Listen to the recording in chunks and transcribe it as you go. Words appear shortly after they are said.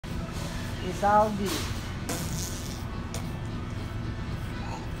It's all good.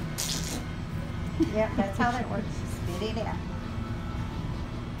 Yep, that's how that works. Spit it out.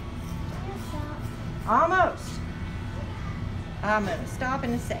 Almost. I'm going to stop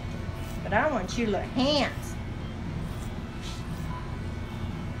in a second. But I want you to look hands.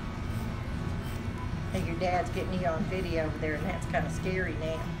 I think your dad's getting you on video over there, and that's kind of scary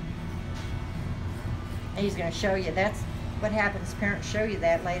now. And he's going to show you. That's what happens. Parents show you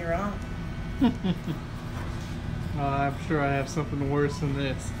that later on. I'm sure I have something worse than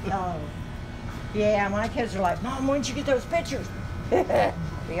this. Oh. Yeah, my kids are like, Mom, when did you get those pictures?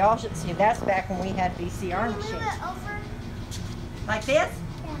 We all should see. That's back when we had VCR machines. Move it over. Like this?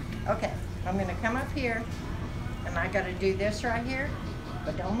 Yeah. Okay. I'm going to come up here, and I got to do this right here,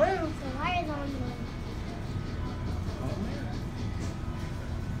 but don't move. The wire's on the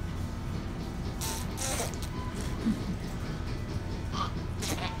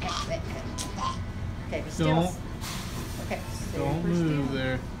Okay, be still. Don't. Okay. Don't move still.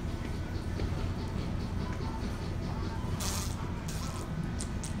 there.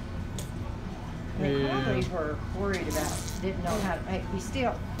 They probably were worried about, didn't know how to, hey, be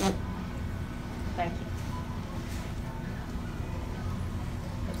still. Thank you.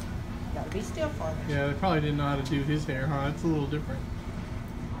 Gotta be still for me. Yeah, they probably didn't know how to do his hair, huh? It's a little different.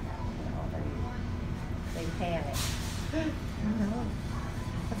 No, they panicked.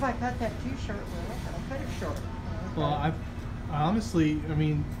 If I cut that too short, well, I'll cut it short. Well, I honestly, I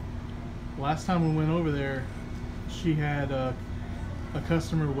mean, last time we went over there, she had a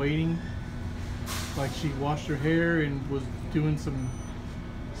customer waiting. Like she washed her hair and was doing some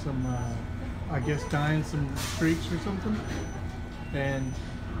I guess dyeing some streaks or something, and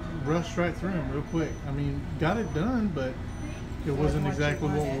rushed right through them real quick. I mean, got it done, but it wasn't exactly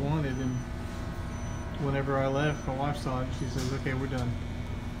what we wanted. And whenever I left, my wife saw it. She says, "Okay, we're done.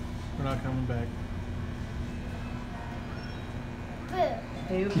 We're not coming back."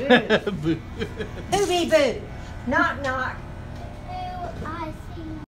 Boo. Boo boo. Boo. Boo bee boo. Knock knock.